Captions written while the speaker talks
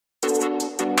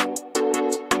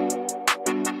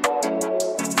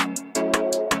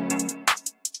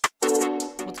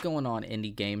going on,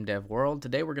 indie game dev world?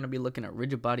 Today we're going to be looking at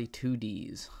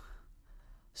RigidBody2Ds.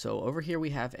 So over here we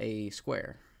have a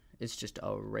square. It's just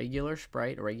a regular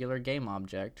sprite, a regular game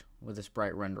object with a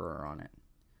sprite renderer on it.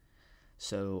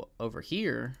 So over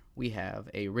here we have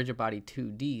a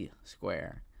RigidBody2D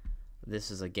square. This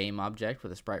is a game object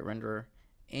with a sprite renderer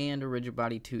and a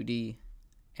RigidBody2D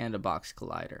and a box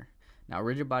collider. Now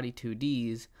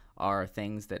RigidBody2Ds are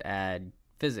things that add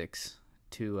physics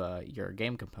to your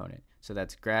game component. So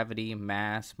that's gravity,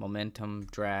 mass, momentum,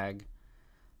 drag.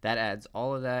 That adds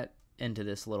all of that into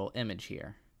this little image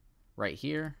here. Right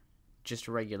here, just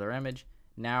a regular image.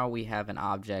 Now we have an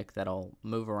object that'll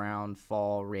move around,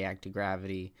 fall, react to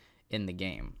gravity in the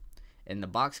game. In the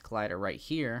box collider right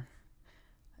here,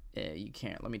 you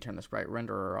can't, let me turn the sprite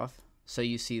renderer off. So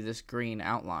you see this green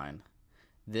outline.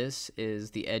 This is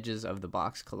the edges of the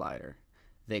box collider.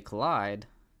 They collide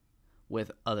with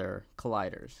other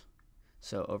colliders.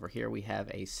 So over here we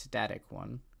have a static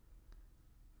one.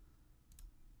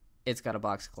 It's got a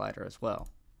box collider as well.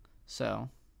 So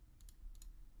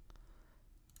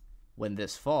when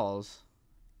this falls,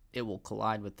 it will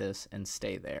collide with this and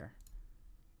stay there.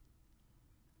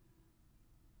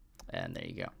 And there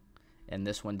you go. And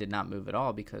this one did not move at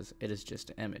all because it is just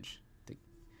an image.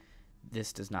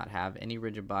 This does not have any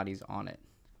rigid bodies on it.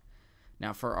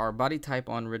 Now for our body type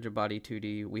on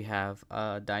RigidBody2D, we have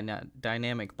a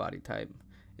dynamic body type.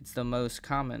 It's the most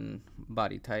common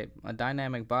body type. A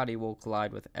dynamic body will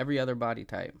collide with every other body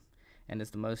type and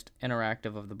is the most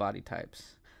interactive of the body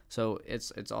types. So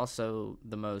it's also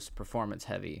the most performance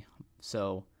heavy.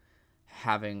 So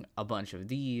having a bunch of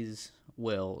these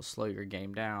will slow your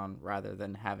game down rather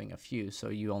than having a few, so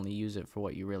you only use it for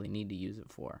what you really need to use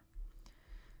it for.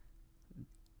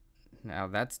 Now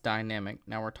that's dynamic.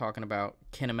 Now we're talking about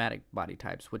kinematic body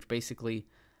types, which basically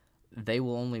they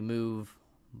will only move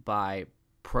by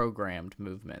programmed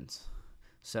movements.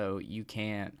 So you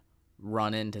can't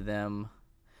run into them.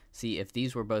 See, if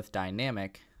these were both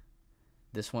dynamic,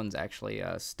 this one's actually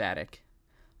static.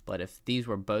 But if these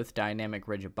were both dynamic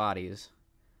rigid bodies,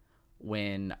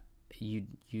 when you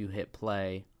hit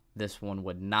play, this one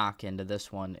would knock into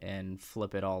this one and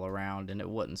flip it all around and it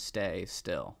wouldn't stay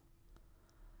still.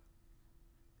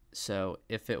 So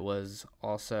if it was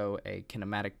also a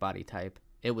kinematic body type,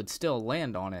 it would still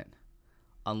land on it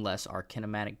unless our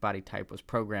kinematic body type was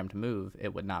programmed to move.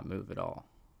 It would not move at all.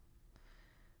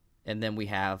 And then we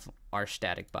have our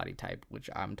static body type, which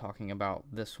I'm talking about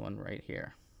this one right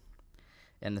here.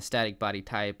 And the static body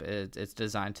type, it's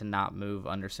designed to not move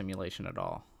under simulation at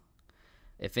all.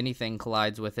 If anything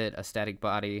collides with it, a static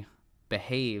body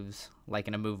behaves like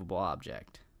an immovable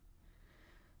object.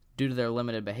 Due to their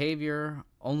limited behavior,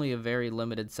 only a very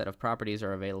limited set of properties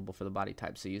are available for the body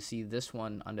type. So you see this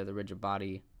one under the rigid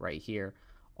body right here,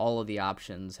 all of the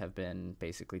options have been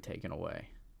basically taken away.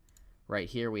 Right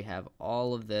here we have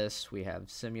all of this. We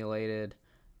have simulated,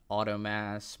 auto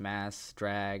mass, mass,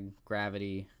 drag,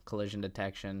 gravity, collision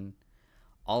detection,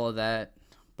 all of that,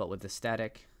 but with the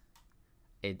static,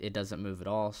 it doesn't move at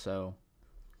all, so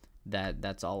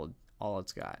that's all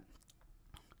it's got.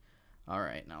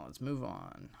 Alright, now let's move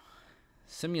on.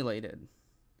 Simulated.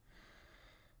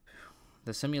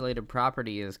 The simulated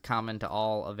property is common to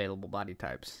all available body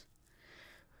types.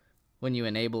 When you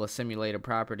enable a simulated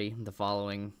property, the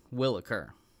following will occur.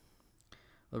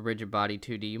 The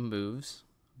RigidBody2D moves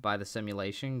by the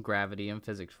simulation. Gravity and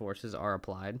physics forces are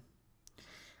applied.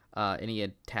 Any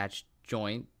attached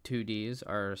joint 2Ds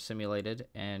are simulated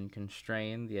and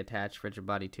constrain the attached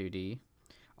RigidBody2D.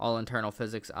 All internal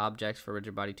physics objects for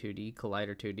RigidBody2D,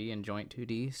 Collider 2D, and Joint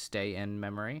 2D stay in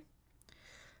memory.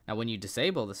 Now, when you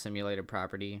disable the simulated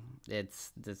property,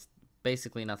 it's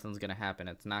basically nothing's going to happen.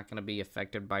 It's not going to be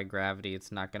affected by gravity.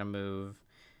 It's not going to move.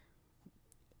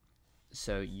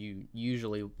 So you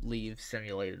usually leave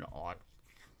simulated on.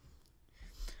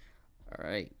 All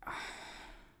right.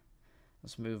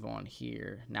 Let's move on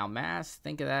here. Now, mass,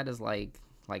 think of that as like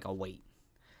a weight.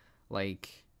 Like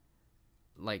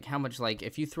how much, like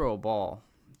if you throw a ball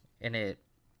and it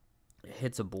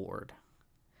hits a board.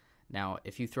 Now,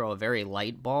 if you throw a very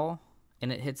light ball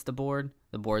and it hits the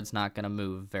board's not going to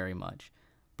move very much.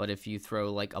 But if you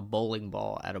throw like a bowling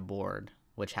ball at a board,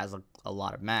 which has a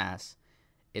lot of mass,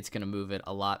 it's going to move it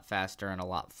a lot faster and a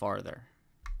lot farther.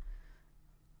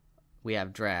 We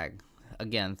have drag.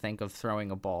 Again, think of throwing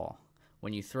a ball.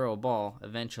 When you throw a ball,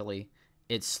 eventually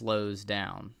it slows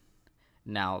down.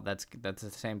 Now, that's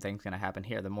the same thing's going to happen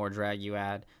here. The more drag you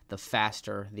add, the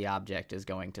faster the object is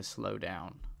going to slow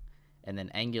down. And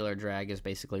then angular drag is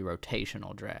basically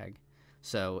rotational drag.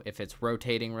 So if it's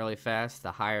rotating really fast,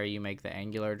 the higher you make the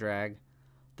angular drag,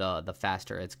 the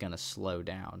faster it's going to slow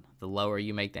down. The lower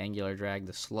you make the angular drag,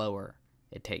 the slower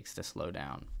it takes to slow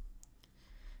down.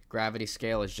 Gravity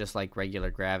scale is just like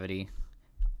regular gravity.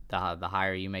 The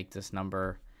higher you make this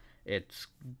number,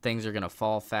 things are going to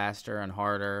fall faster and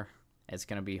harder. It's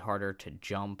going to be harder to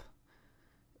jump.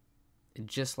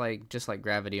 Just like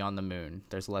gravity on the moon.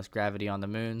 There's less gravity on the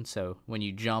moon, so when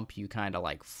you jump, you kind of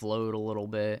like float a little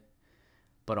bit.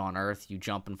 But on Earth, you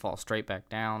jump and fall straight back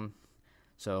down.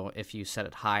 So if you set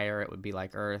it higher, it would be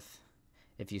like Earth.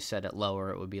 If you set it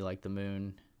lower, it would be like the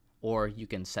moon. Or you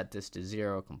can set this to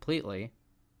 0 completely,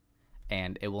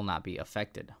 and it will not be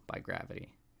affected by gravity.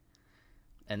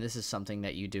 And this is something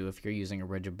that you do if you're using a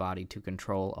rigid body to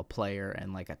control a player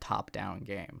in like a top-down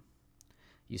game.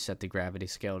 You set the gravity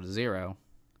scale to 0,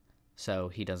 so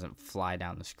he doesn't fly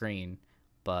down the screen,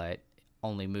 but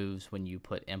only moves when you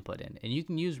put input in. And you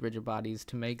can use rigid bodies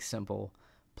to make simple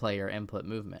player input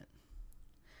movement.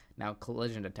 Now,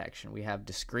 collision detection. We have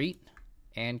discrete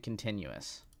and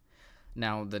continuous.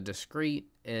 Now, the discrete,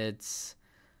 it's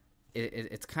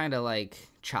kind of like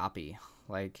choppy.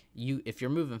 Like, if you're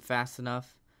moving fast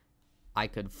enough, I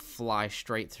could fly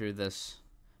straight through this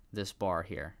bar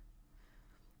here.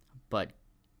 But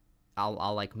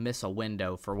I'll like miss a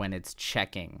window for when it's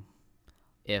checking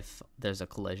if there's a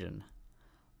collision.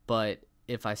 But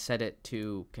if I set it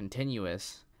to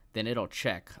continuous, then it'll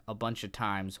check a bunch of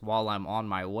times while I'm on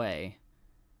my way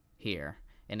here,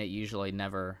 and it usually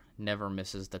never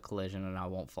misses the collision, and I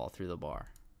won't fall through the bar.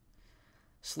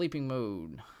 Sleeping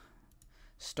mode.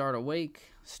 Start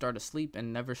awake, start asleep,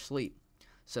 and never sleep.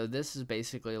 So this is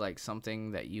basically like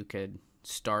something that you could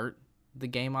start the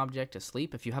game object to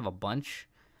sleep. If you have a bunch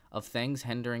of things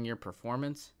hindering your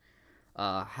performance,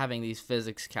 having these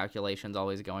physics calculations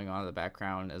always going on in the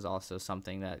background is also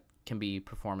something that can be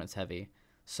performance heavy.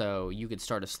 So you could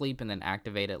start asleep and then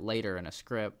activate it later in a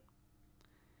script,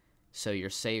 so you're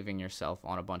saving yourself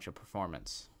on a bunch of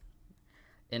performance.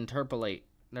 Interpolate.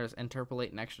 There's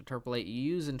interpolate and extraterpolate. You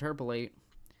use interpolate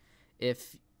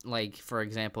if, like, for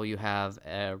example, you have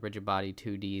a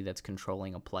RigidBody2D that's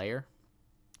controlling a player,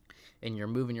 and you're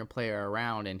moving your player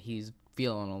around and he's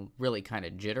feeling really kind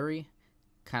of jittery,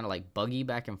 kind of like buggy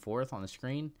back and forth on the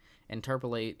screen.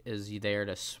 Interpolate is there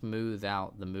to smooth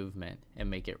out the movement and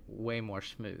make it way more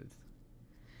smooth.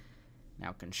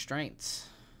 Now, constraints.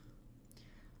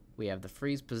 We have the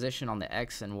freeze position on the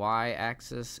X and Y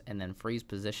axis, and then freeze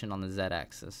position on the Z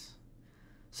axis.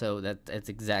 So that's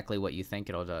exactly what you think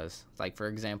it'll does. Like, for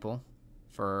example,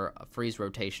 for a freeze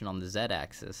rotation on the Z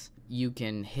axis, you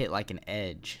can hit like an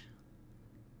edge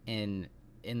in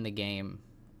the game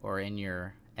or in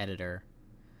your editor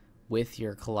with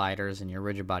your colliders and your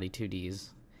RigidBody2Ds,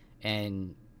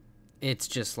 and it's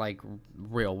just like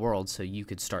real world, so you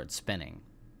could start spinning.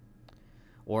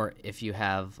 Or if you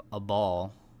have a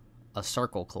ball, a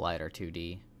circle collider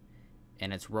 2D,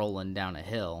 and it's rolling down a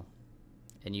hill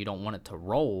and you don't want it to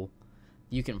roll,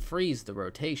 you can freeze the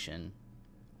rotation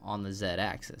on the Z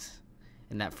axis,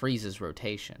 and that freezes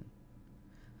rotation.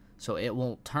 So it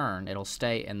won't turn, it'll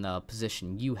stay in the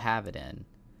position you have it in.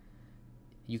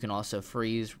 You can also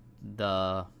freeze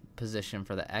the position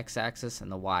for the X axis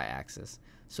and the Y axis.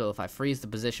 So if I freeze the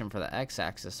position for the X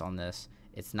axis on this,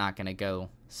 it's not going to go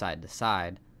side to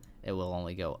side, it will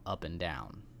only go up and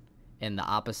down. And the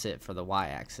opposite for the Y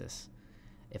axis.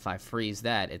 If I freeze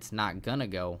that, it's not going to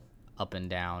go up and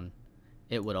down,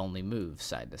 it would only move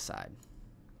side to side.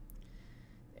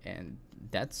 And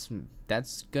that's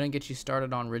going to get you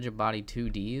started on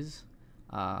RigidBody2Ds.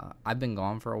 I've been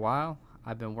gone for a while.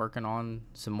 I've been working on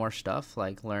some more stuff,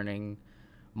 like learning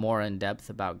more in depth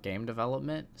about game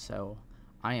development. So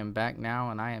I am back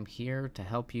now, and I am here to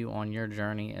help you on your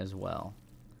journey as well.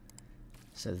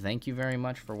 So thank you very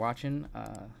much for watching.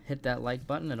 Hit that like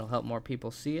button. It'll help more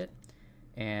people see it.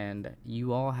 And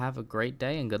you all have a great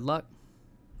day and good luck.